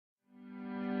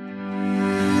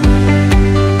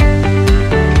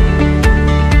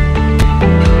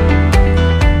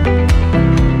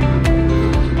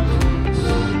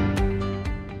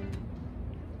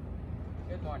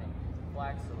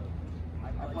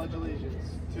pledge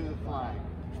allegiance to the flag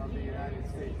of the United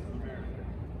States of America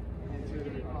and to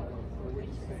the republic for which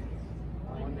it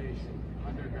stands, one nation,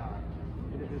 under God,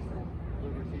 indivisible,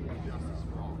 with liberty and justice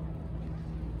for all.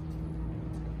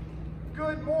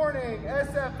 Good morning,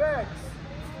 SFX.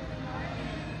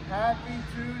 Happy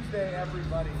Tuesday,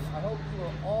 everybody. I hope you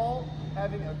are all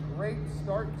having a great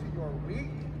start to your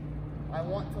week. I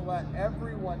want to let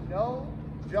everyone know,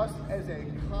 just as a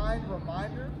kind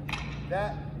reminder,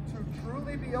 that to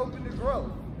truly be open to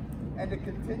growth and to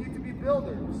continue to be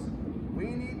builders, we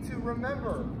need to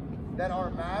remember that our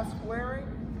mask wearing,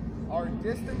 our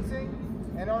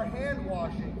distancing, and our hand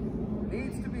washing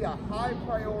needs to be a high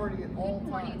priority at all times. Good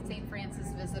morning, St. Francis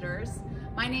visitors.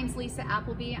 My name's Lisa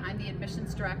Appleby. I'm the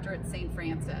admissions director at St.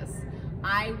 Francis.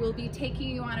 I will be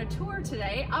taking you on a tour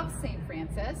today of St.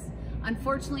 Francis.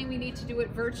 Unfortunately, we need to do it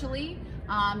virtually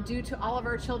due to all of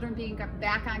our children being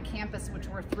back on campus, which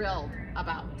we're thrilled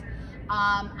about.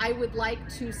 I would like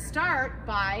to start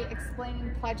by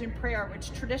explaining Pledge and Prayer,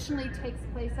 which traditionally takes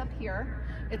place up here.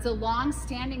 It's a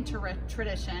long-standing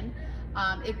tradition.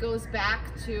 It goes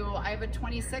back to, I have a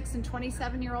 26 and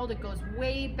 27-year-old. It goes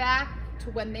way back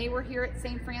to when they were here at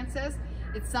St. Francis.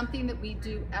 It's something that we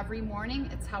do every morning.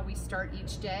 It's how we start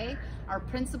each day. Our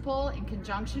principal, in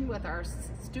conjunction with our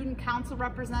student council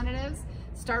representatives,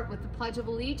 start with the Pledge of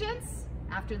Allegiance.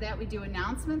 After that, we do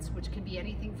announcements, which can be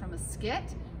anything from a skit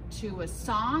to a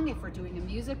song, if we're doing a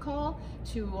musical,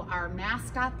 to our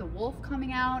mascot, the wolf,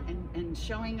 coming out and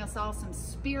showing us all some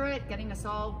spirit, getting us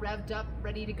all revved up,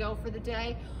 ready to go for the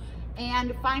day.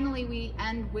 And finally, we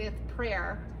end with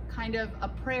prayer, kind of a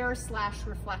prayer /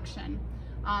 reflection.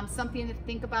 Something to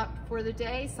think about for the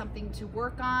day, something to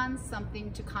work on,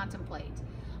 something to contemplate.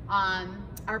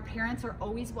 Our parents are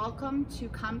always welcome to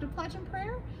come to Pledge and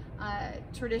Prayer.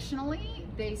 Traditionally,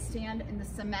 they stand in the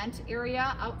cement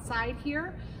area outside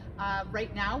here.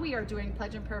 Right now we are doing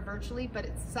Pledge and Prayer virtually, but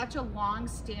it's such a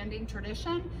long-standing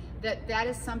tradition that that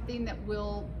is something that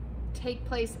will take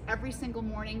place every single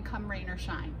morning, come rain or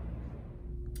shine.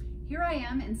 Here I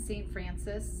am in St.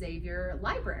 Francis Xavier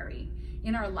Library.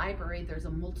 In our library, there's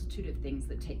a multitude of things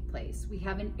that take place. We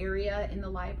have an area in the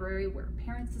library where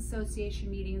Parents Association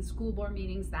meetings, school board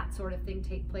meetings, that sort of thing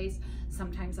take place.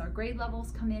 Sometimes our grade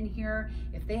levels come in here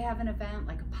if they have an event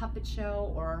like a puppet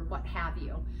show or what have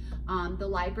you. The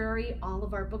library, all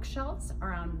of our bookshelves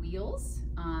are on wheels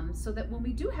so that when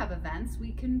we do have events,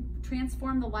 we can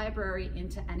transform the library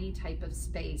into any type of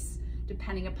space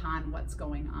depending upon what's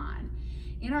going on.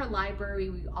 In our library,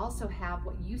 we also have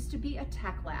what used to be a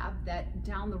tech lab that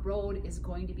down the road is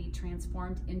going to be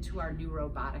transformed into our new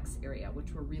robotics area,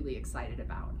 which we're really excited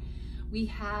about. We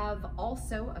have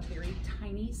also a very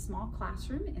tiny, small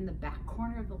classroom in the back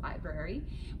corner of the library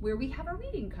where we have a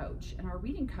reading coach. And our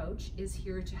reading coach is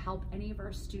here to help any of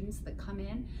our students that come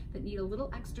in that need a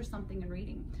little extra something in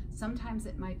reading. Sometimes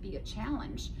it might be a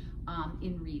challenge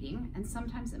in reading, and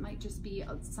sometimes it might just be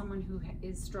someone who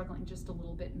is struggling just a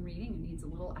little bit in reading and needs a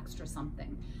little extra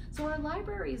something. So our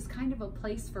library is kind of a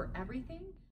place for everything.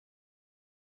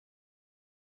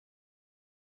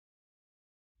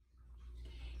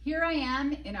 Here I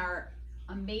am in our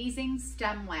amazing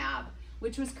STEM lab,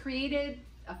 which was created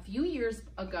a few years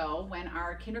ago when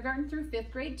our kindergarten through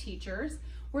 5th grade teachers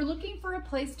were looking for a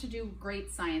place to do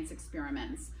great science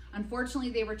experiments.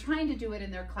 Unfortunately, they were trying to do it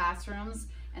in their classrooms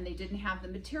and they didn't have the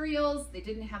materials, they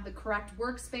didn't have the correct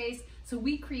workspace, so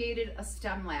we created a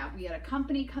STEM lab. We had a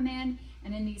company come in,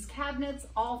 and in these cabinets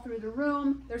all through the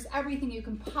room, there's everything you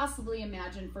can possibly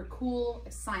imagine for cool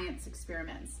science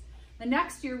experiments. The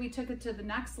next year, we took it to the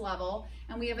next level,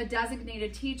 and we have a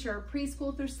designated teacher,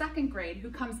 preschool through 2nd grade,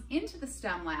 who comes into the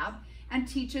STEM lab and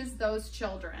teaches those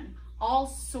children all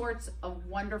sorts of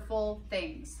wonderful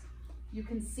things. You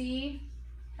can see,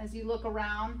 as you look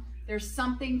around, there's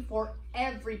something for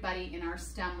everybody in our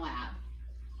STEM lab.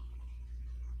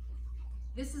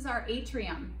 This is our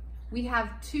atrium. We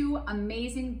have 2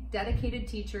 amazing dedicated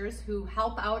teachers who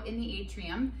help out in the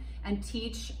atrium and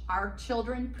teach our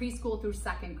children preschool through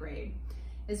 2nd grade.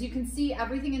 As you can see,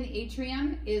 everything in the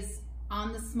atrium is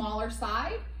on the smaller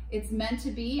side. It's meant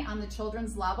to be on the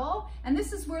children's level, and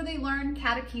this is where they learn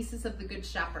catechesis of the Good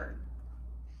Shepherd.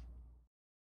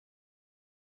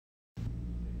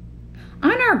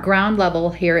 On our ground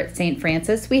level here at St.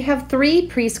 Francis, we have 3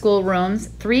 preschool rooms,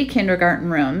 3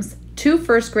 kindergarten rooms, 2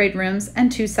 1st grade rooms,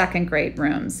 and 2 2nd grade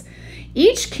rooms.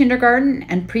 Each kindergarten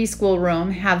and preschool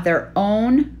room have their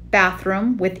own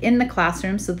bathroom within the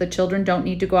classroom, so the children don't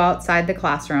need to go outside the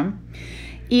classroom.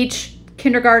 Each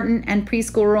kindergarten and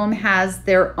preschool room has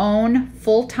their own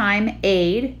full-time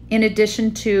aide in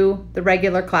addition to the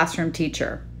regular classroom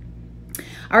teacher.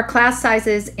 Our class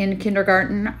sizes in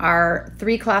kindergarten are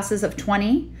 3 classes of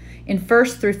 20. In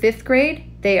 1st through 5th grade,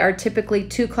 they are typically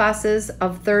 2 classes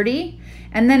of 30.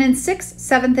 And then in 6th,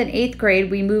 7th, and 8th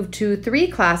grade, we move to 3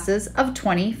 classes of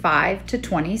 25 to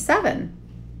 27.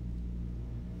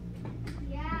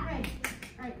 Yeah. Right.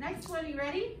 All right, next one, you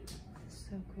ready?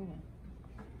 So cool.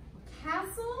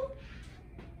 Castle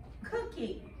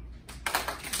cooking.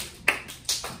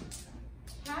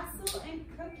 Castle and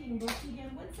cooking. Let's begin.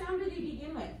 What sound do they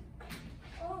begin with?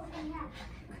 Oh, yeah.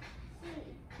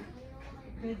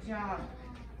 Good job.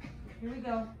 Here we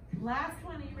go. Last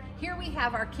one, are you ready? Here we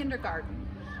have our kindergarten.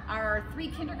 Our 3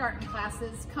 kindergarten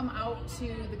classes come out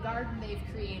to the garden they've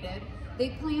created. They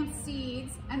plant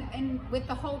seeds and with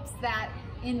the hopes that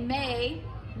in May,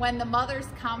 when the mothers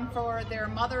come for their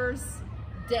Mother's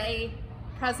Day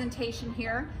presentation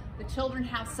here, the children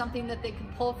have something that they can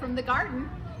pull from the garden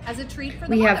as a treat for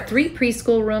the mothers. We have 3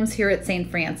 preschool rooms here at St.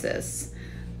 Francis.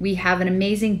 We have an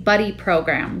amazing buddy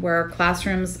program where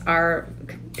classrooms are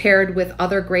paired with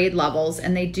other grade levels,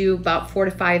 and they do about 4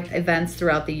 to 5 events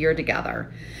throughout the year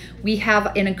together. We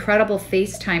have an incredible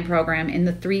FaceTime program in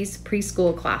the 3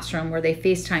 preschool classroom where they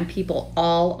FaceTime people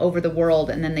all over the world,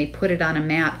 and then they put it on a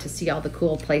map to see all the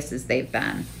cool places they've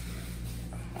been.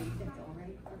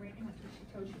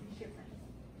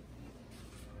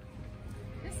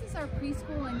 This is our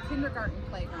preschool and kindergarten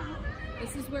playground.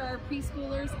 This is where our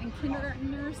preschoolers and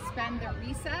kindergartners spend their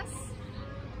recess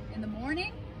in the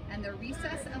morning and their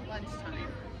recess at lunchtime.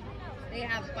 They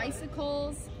have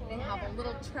bicycles, they have a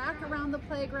little track around the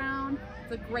playground.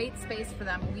 It's a great space for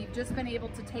them. We've just been able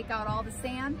to take out all the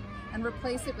sand and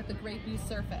replace it with a great new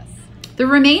surface. The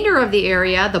remainder of the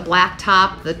area, the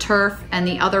blacktop, the turf, and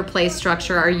the other play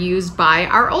structure are used by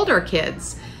our older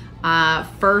kids,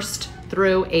 1st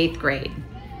through 8th grade.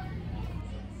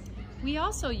 We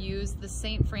also use the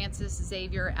St. Francis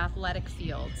Xavier athletic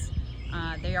fields.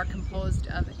 They are composed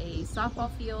of a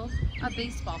softball field, a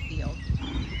baseball field,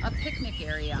 a picnic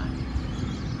area,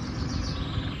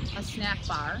 a snack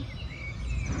bar,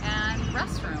 and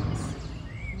restrooms.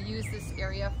 We use this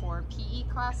area for PE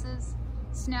classes,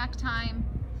 snack time,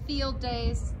 field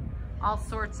days, all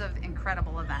sorts of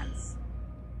incredible events.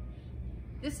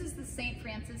 This is the St.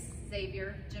 Francis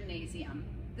Xavier Gymnasium.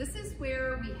 This is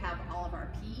where we have all of our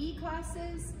PE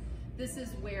classes. This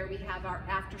is where we have our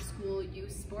after-school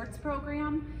youth sports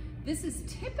program. This is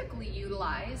typically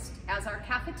utilized as our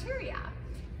cafeteria.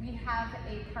 We have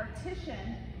a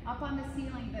partition up on the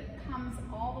ceiling that comes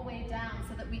all the way down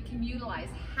so that we can utilize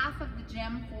half of the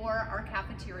gym for our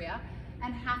cafeteria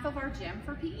and half of our gym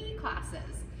for PE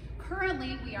classes.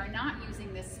 Currently, we are not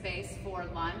using this space for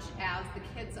lunch as the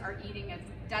kids are eating at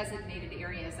designated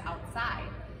areas outside.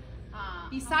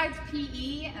 Besides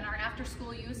PE and our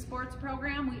after-school youth sports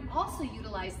program, we also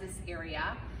utilize this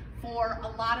area for a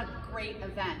lot of great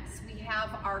events. We have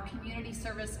our community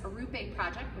service Arupe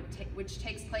project, which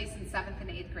takes place in 7th and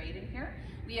 8th grade in here.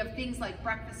 We have things like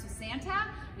Breakfast with Santa.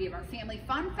 We have our Family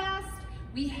Fun Fest.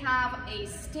 We have a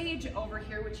stage over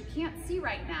here, which you can't see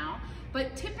right now,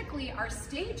 but typically our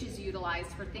stage is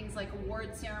utilized for things like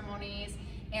award ceremonies.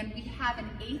 And we have an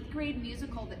 8th grade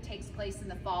musical that takes place in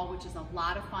the fall, which is a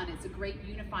lot of fun. It's a great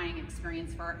unifying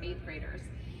experience for our 8th graders.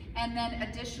 And then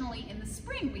additionally in the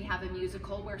spring, we have a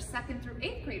musical where 2nd through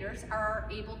 8th graders are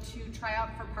able to try out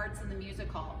for parts in the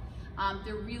musical.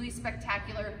 They're really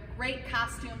spectacular, great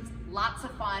costumes, lots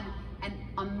of fun, and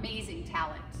amazing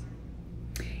talent.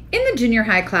 In the junior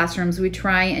high classrooms, we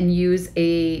try and use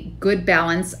a good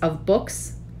balance of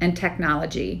books and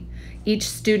technology. Each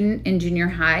student in junior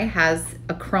high has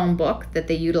a Chromebook that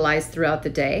they utilize throughout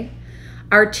the day.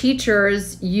 Our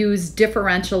teachers use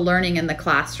differential learning in the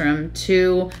classroom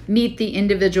to meet the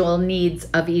individual needs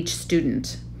of each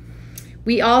student.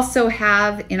 We also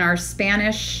have in our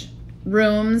Spanish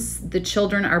rooms, the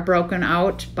children are broken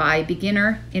out by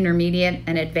beginner, intermediate,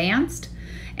 and advanced.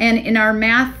 And in our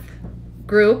math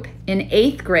group in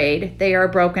 8th grade, they are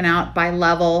broken out by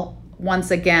level once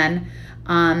again,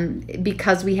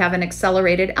 because we have an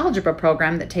accelerated algebra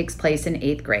program that takes place in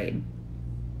 8th grade.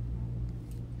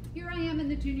 Here I am in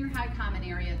the junior high common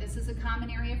area. This is a common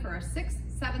area for our 6th,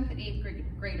 7th, and 8th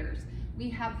graders. We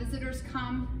have visitors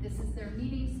come. This is their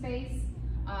meeting space.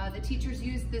 The teachers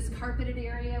use this carpeted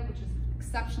area, which is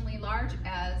exceptionally large,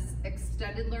 as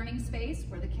extended learning space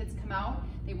where the kids come out.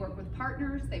 They work with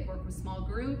partners, they work with small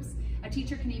groups. A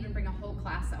teacher can even bring a whole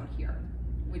class out here,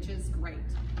 which is great.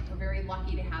 We're very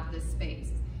lucky to have this space.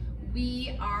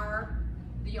 We are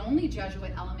the only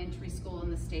Jesuit elementary school in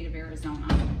the state of Arizona.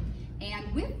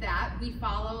 And with that, we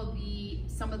follow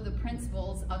some of the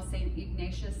principles of St.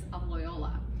 Ignatius of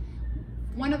Loyola.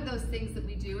 One of those things that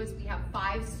we do is we have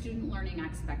 5 student learning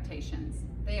expectations.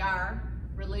 They are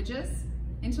religious,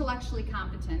 intellectually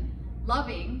competent,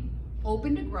 loving,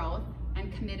 open to growth,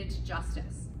 and committed to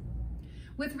justice.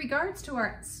 With regards to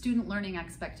our student learning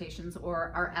expectations,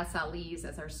 or our SLEs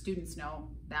as our students know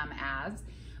them as,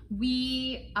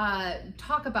 we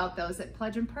talk about those at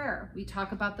Pledge and Prayer. We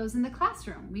talk about those in the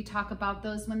classroom. We talk about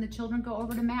those when the children go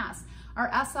over to Mass. Our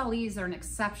SLEs are an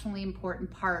exceptionally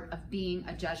important part of being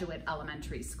a Jesuit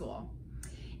elementary school.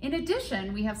 In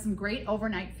addition, we have some great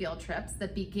overnight field trips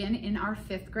that begin in our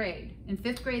 5th grade. In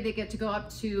 5th grade, they get to go up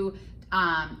to,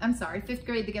 5th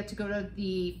grade, they get to go to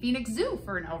the Phoenix Zoo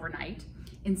for an overnight.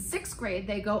 In 6th grade,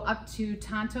 they go up to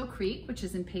Tonto Creek, which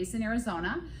is in Payson,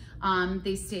 Arizona.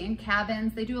 They stay in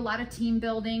cabins. They do a lot of team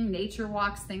building, nature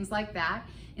walks, things like that.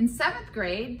 In 7th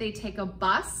grade, they take a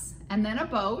bus and then a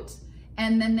boat,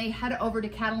 and then they head over to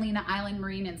Catalina Island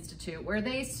Marine Institute, where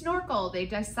they snorkel, they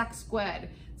dissect squid.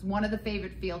 It's one of the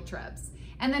favorite field trips.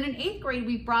 And then in 8th grade,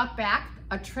 we brought back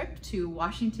a trip to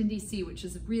Washington, D.C., which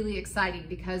is really exciting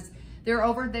because they're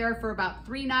over there for about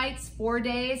 3 nights, 4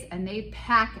 days, and they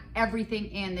pack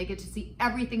everything in. They get to see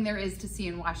everything there is to see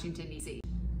in Washington, D.C.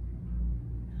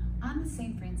 On the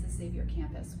St. Francis Xavier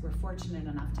campus, we're fortunate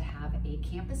enough to have a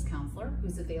campus counselor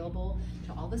who's available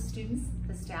to all the students,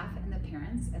 the staff, and the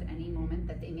parents at any moment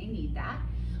that they may need that.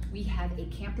 We have a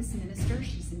campus minister.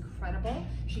 She's incredible.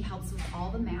 She helps with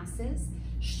all the masses.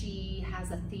 She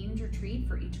has a themed retreat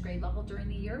for each grade level during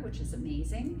the year, which is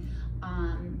amazing.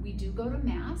 We do go to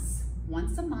Mass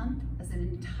once a month as an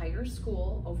entire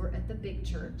school over at the big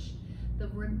church. The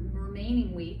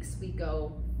remaining weeks, we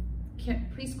go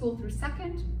preschool through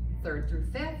 2nd, 3rd through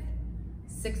 5th,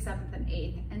 6th, 7th, and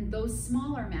 8th, and those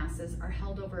smaller masses are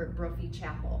held over at Brophy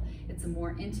Chapel. It's a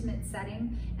more intimate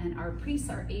setting, and our priests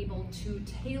are able to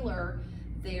tailor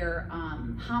their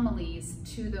homilies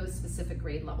to those specific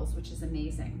grade levels, which is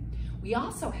amazing. We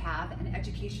also have an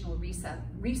educational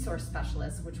resource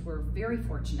specialist, which we're very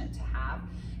fortunate to have.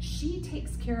 She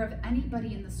takes care of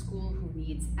anybody in the school who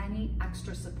needs any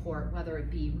extra support, whether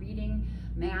it be reading,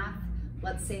 math.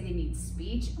 Let's say they need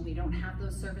speech and we don't have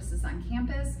those services on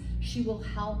campus. She will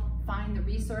help find the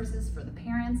resources for the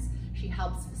parents. She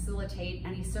helps facilitate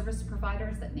any service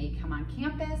providers that may come on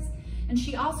campus. And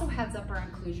she also heads up our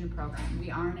inclusion program.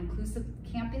 We are an inclusive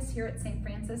campus here at St.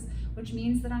 Francis, which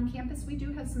means that on campus we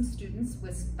do have some students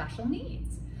with special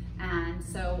needs. And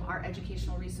so our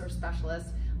educational resource specialist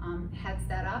heads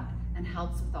that up and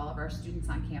helps with all of our students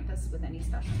on campus with any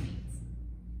special needs.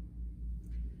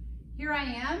 Here I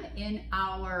am in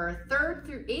our 3rd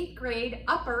through 8th grade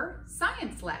upper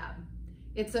science lab.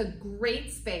 It's a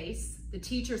great space. The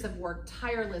teachers have worked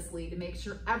tirelessly to make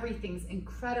sure everything's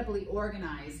incredibly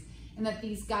organized and that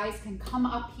these guys can come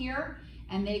up here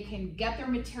and they can get their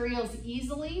materials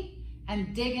easily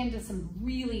and dig into some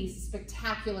really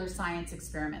spectacular science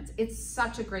experiments. It's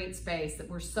such a great space that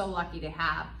we're so lucky to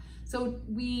have. So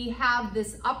we have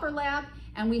this upper lab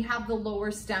and we have the lower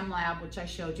STEM lab, which I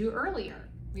showed you earlier.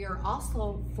 We are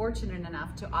also fortunate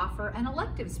enough to offer an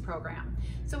electives program.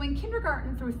 So in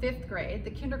kindergarten through 5th grade, the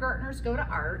kindergartners go to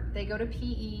art, they go to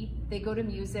PE, they go to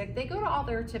music, they go to all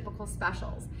their typical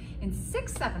specials. In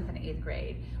 6th, 7th, and 8th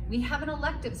grade, we have an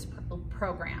electives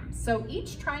program. So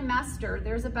each trimester,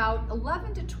 there's about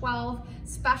 11 to 12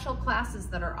 special classes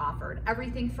that are offered.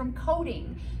 Everything from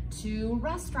coding to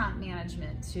restaurant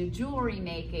management, to jewelry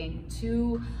making,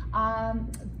 to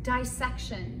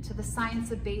dissection, to the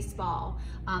science of baseball.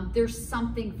 There's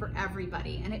something for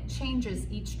everybody, and it changes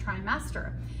each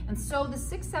trimester. And so the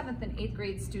 6th, 7th, and 8th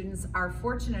grade students are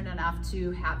fortunate enough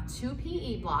to have 2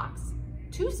 PE blocks,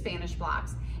 2 Spanish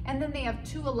blocks, and then they have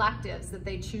 2 electives that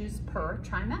they choose per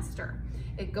trimester.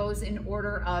 It goes in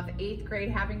order of 8th grade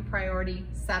having priority,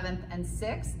 7th and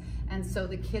 6th, and so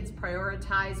the kids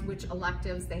prioritize which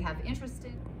electives they have interest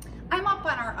in. I'm up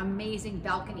on our amazing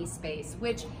balcony space,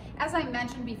 which, as I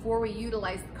mentioned before, we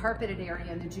utilize the carpeted area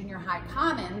in the junior high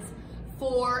commons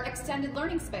for extended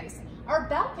learning space. Our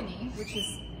balcony, which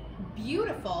is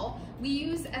beautiful, we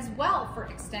use as well for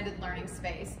extended learning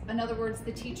space. In other words,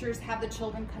 the teachers have the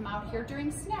children come out here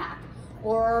during snack,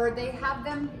 or they have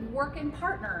them work in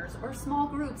partners or small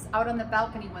groups out on the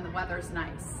balcony when the weather's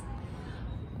nice.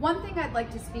 One thing I'd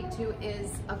like to speak to is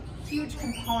a huge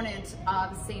component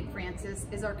of St. Francis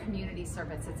is our community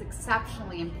service. It's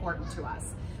exceptionally important to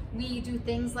us. We do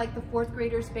things like the 4th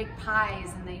graders bake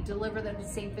pies and they deliver them to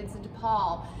St. Vincent de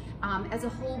Paul. As a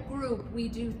whole group, we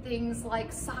do things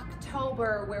like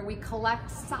Socktober, where we collect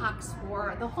socks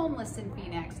for the homeless in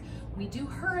Phoenix. We do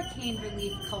hurricane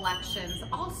relief collections,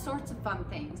 all sorts of fun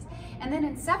things. And then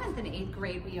in 7th and 8th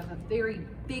grade, we have a very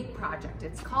big project.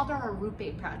 It's called our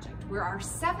Arupe project, where our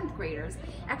 7th graders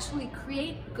actually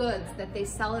create goods that they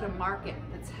sell at a market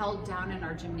that's held down in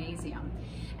our gymnasium.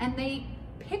 And they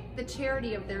pick the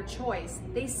charity of their choice,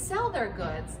 they sell their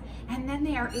goods, and then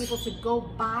they are able to go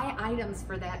buy items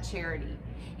for that charity.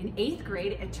 In 8th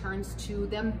grade, it turns to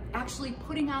them actually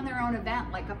putting on their own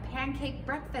event, like a pancake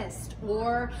breakfast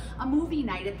or a movie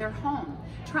night at their home,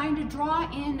 trying to draw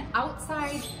in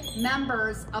outside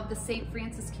members of the St.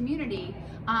 Francis community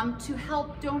to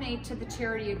help donate to the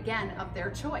charity again of their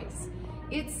choice.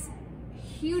 It's a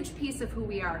huge piece of who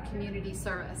we are, community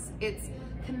service. It's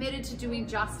committed to doing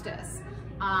justice.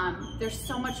 There's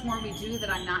so much more we do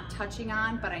that I'm not touching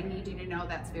on, but I need you to know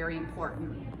that's very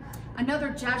important. Another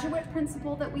Jesuit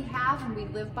principle that we have and we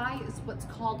live by is what's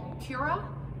called cura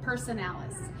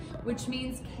personalis, which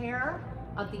means care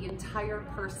of the entire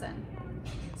person.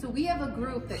 So we have a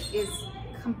group that is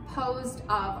composed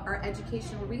of our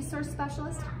educational resource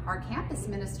specialist, our campus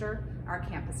minister, our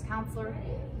campus counselor,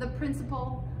 the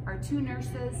principal, our 2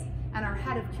 nurses, and our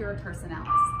head of cura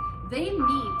personalis. They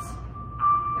meet,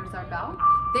 there's our bell,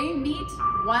 they meet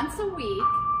once a week,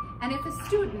 and if a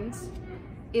student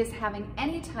is having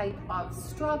any type of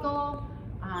struggle,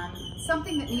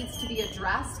 something that needs to be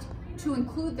addressed, to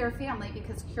include their family,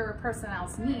 because cura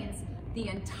personalis means the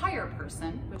entire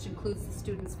person, which includes the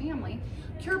student's family.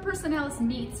 Cura personalis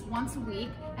meets once a week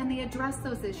and they address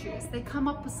those issues. They come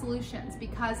up with solutions,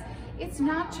 because it's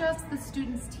not just the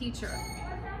student's teacher.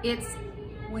 It's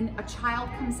when a child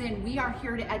comes in, we are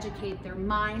here to educate their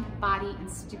mind, body,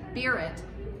 and spirit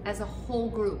as a whole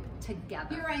group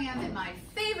together. Here I am in my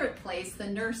favorite place, the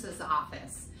nurse's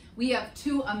office. We have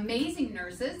 2 amazing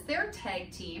nurses. They're a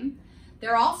tag team.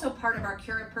 They're also part of our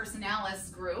cura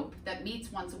personalis group that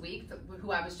meets once a week,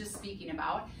 who I was just speaking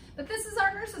about. But this is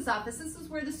our nurse's office. This is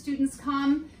where the students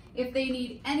come if they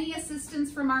need any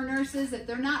assistance from our nurses. If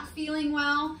they're not feeling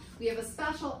well, we have a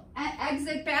special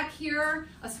exit back here,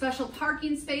 a special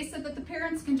parking space so that the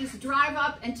parents can just drive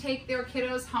up and take their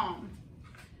kiddos home.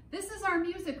 This is our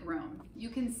music room. You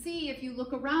can see if you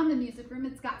look around the music room,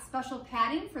 it's got special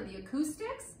padding for the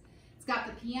acoustics. It's got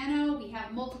the piano. We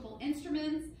have multiple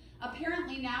instruments.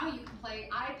 Apparently now you can play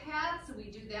iPad, so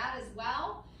we do that as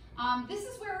well. This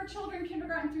is where our children,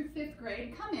 kindergarten through 5th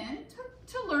grade, come in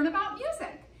to learn about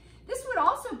music. This would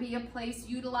also be a place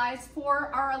utilized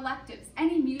for our electives.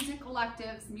 Any music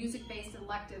electives, music-based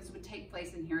electives would take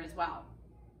place in here as well.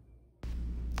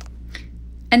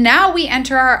 And now we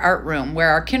enter our art room, where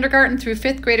our kindergarten through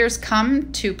 5th graders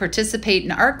come to participate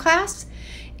in art class,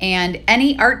 and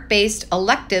any art-based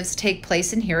electives take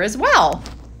place in here as well.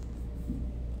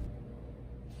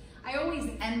 I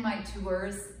always end my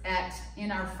tours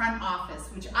in our front office,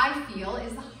 which I feel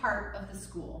is the heart of the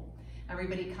school.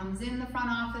 Everybody comes in the front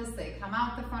office, they come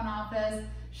out the front office.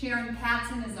 Sharon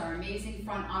Katzen is our amazing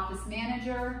front office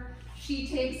manager. She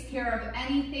takes care of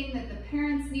anything that the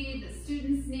parents need, the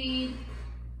students need,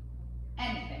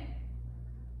 anything.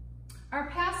 Our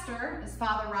pastor is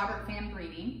Father Robert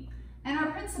Fambrini, and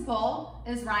our principal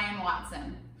is Ryan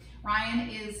Watson. Ryan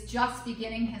is just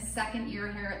beginning his 2nd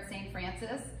year here at St.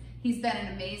 Francis. He's been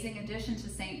an amazing addition to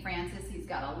St. Francis. He's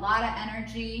got a lot of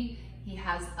energy. He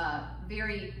has a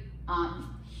very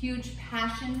huge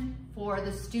passion for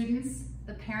the students,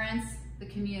 the parents, the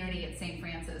community at St.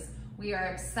 Francis. We are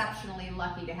exceptionally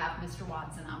lucky to have Mr.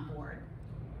 Watson on board.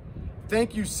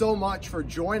 Thank you so much for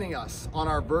joining us on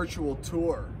our virtual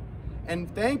tour.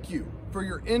 And thank you for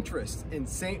your interest in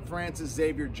St. Francis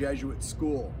Xavier Jesuit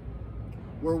School,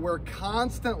 where we're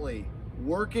constantly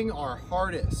working our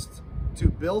hardest to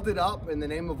build it up in the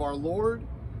name of our Lord,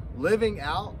 living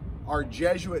out our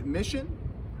Jesuit mission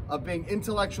of being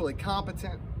intellectually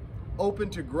competent, open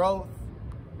to growth,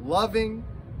 loving,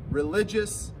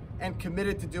 religious, and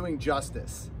committed to doing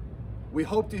justice. We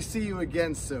hope to see you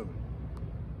again soon.